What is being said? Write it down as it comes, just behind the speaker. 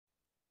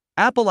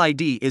Apple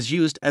ID is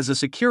used as a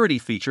security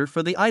feature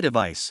for the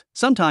iDevice.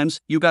 Sometimes,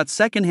 you got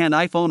secondhand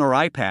iPhone or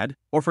iPad,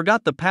 or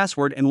forgot the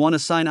password and want to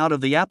sign out of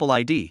the Apple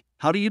ID.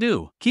 How do you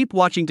do? Keep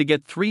watching to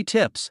get 3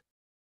 tips.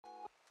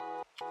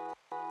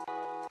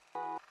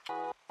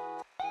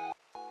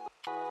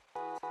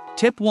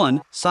 Tip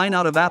 1. Sign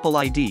out of Apple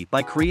ID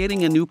by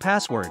creating a new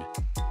password.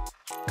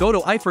 Go to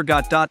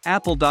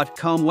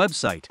iforgot.apple.com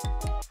website.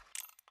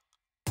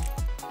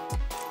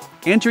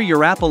 Enter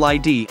your Apple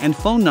ID and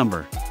phone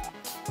number.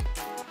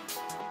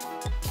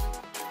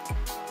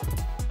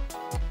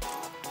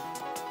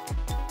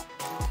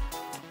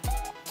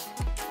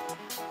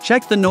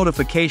 Check the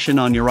notification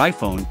on your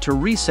iPhone to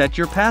reset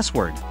your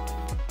password.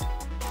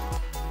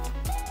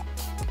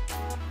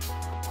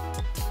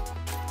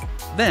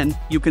 Then,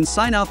 you can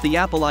sign out the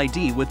Apple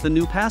ID with the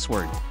new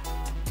password.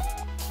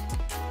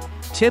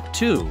 Tip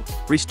 2.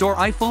 Restore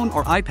iPhone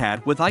or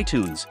iPad with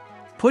iTunes.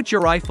 Put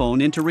your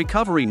iPhone into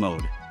recovery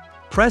mode.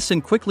 Press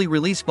and quickly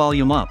release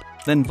volume up,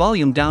 then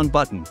volume down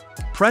button.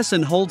 Press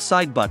and hold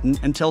side button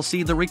until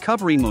see the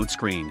recovery mode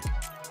screen.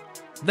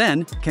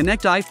 Then,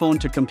 connect iPhone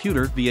to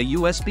computer via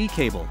USB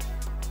cable.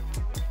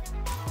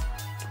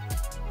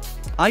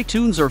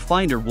 iTunes or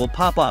Finder will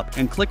pop up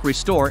and click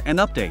Restore and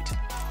Update.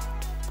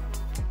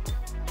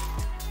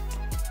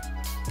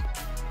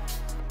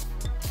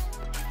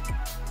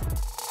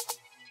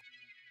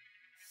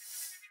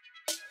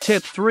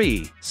 Tip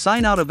 3.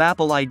 Sign out of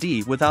Apple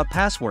ID without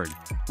password.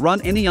 Run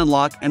any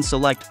unlock and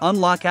select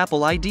Unlock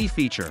Apple ID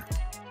feature.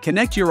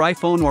 Connect your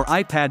iPhone or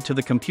iPad to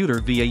the computer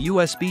via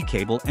USB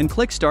cable and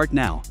click Start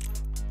Now.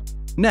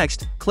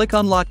 Next, click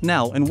Unlock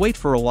Now and wait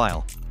for a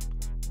while.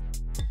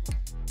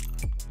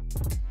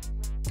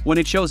 When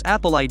it shows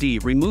Apple ID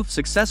removed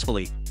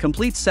successfully,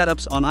 complete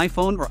setups on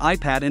iPhone or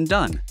iPad and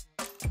done.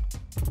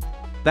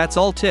 That's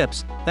all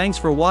tips. Thanks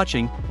for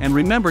watching, and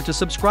remember to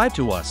subscribe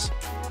to us.